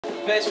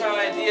based on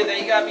the idea that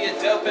you gotta be a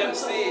dope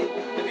MC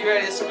to be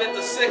ready to spit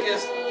the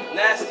sickest,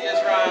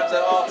 nastiest rhymes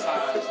at all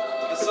times.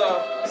 And so,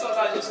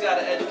 sometimes you just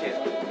gotta educate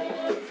them.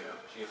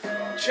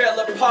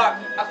 Trailer Park,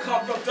 I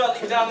come from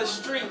Dudley down the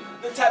street.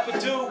 The type of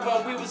dude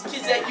when we was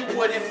kids that you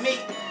wouldn't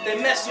meet. They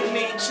mess with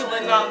me,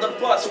 chilling on the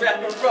bus,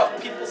 rapping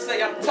rough. People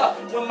say I'm tough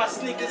when my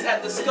sneakers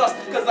had disgust.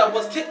 Cause I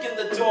was kicking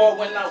the door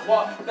when I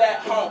walked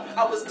back home.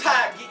 I was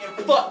tired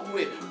getting fucked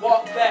with.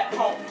 Walk back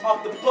home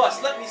off the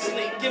bus, let me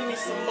sleep, give me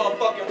some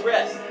motherfucking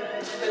rest.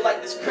 They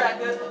like this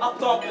cracker, I'll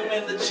thump him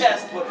in the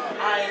chest. But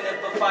I ain't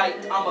ever fight,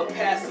 I'm a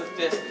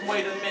pacifist.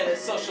 Wait a minute,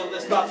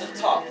 socialist about to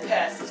talk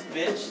past this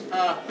bitch.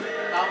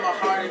 I'm a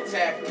heart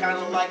attack,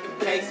 kinda like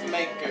a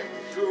pacemaker.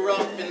 Grew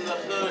up in the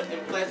hood in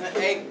Pleasant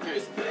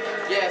Acres.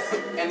 Yes,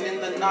 and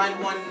in the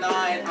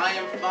 919, I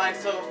am fine,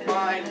 so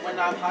fine. When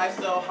I'm high,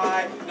 so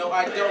high. No,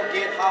 I don't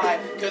get high,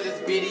 cause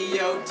it's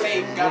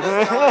videotape. Got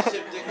a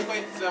scholarship to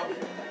quit, so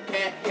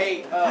can't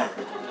hate.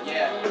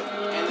 Yeah,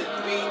 and the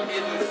beat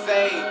is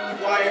insane.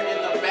 Choir in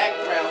the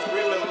background,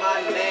 screaming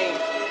my name.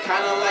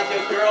 Kinda like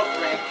your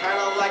girlfriend,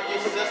 kinda like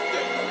your sister,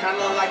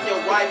 kinda like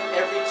your wife,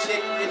 every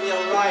chick in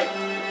your life.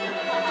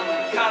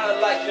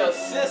 Kinda like your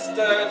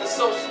sister, the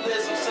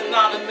socialism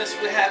synonymous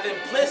with having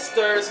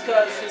blisters.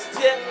 Cause his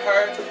tip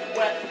hurts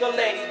when the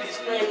lady be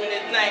screaming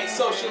his name.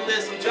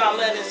 Socialism, John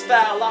Lennon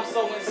style, I'm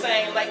so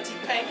insane. Like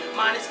T-Pain,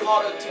 minus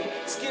auto-tune,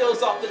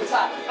 skills off the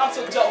top. I'm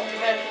so dope,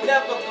 man,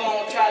 never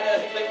gonna try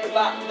to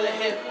flip-flop the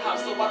hip-hop.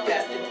 So I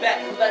cast it back,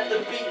 let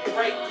the beat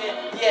break in.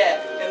 Yeah,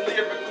 and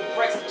lyrical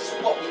breaks, which is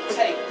what we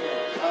take.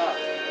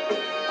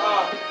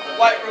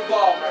 White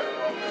Revolver.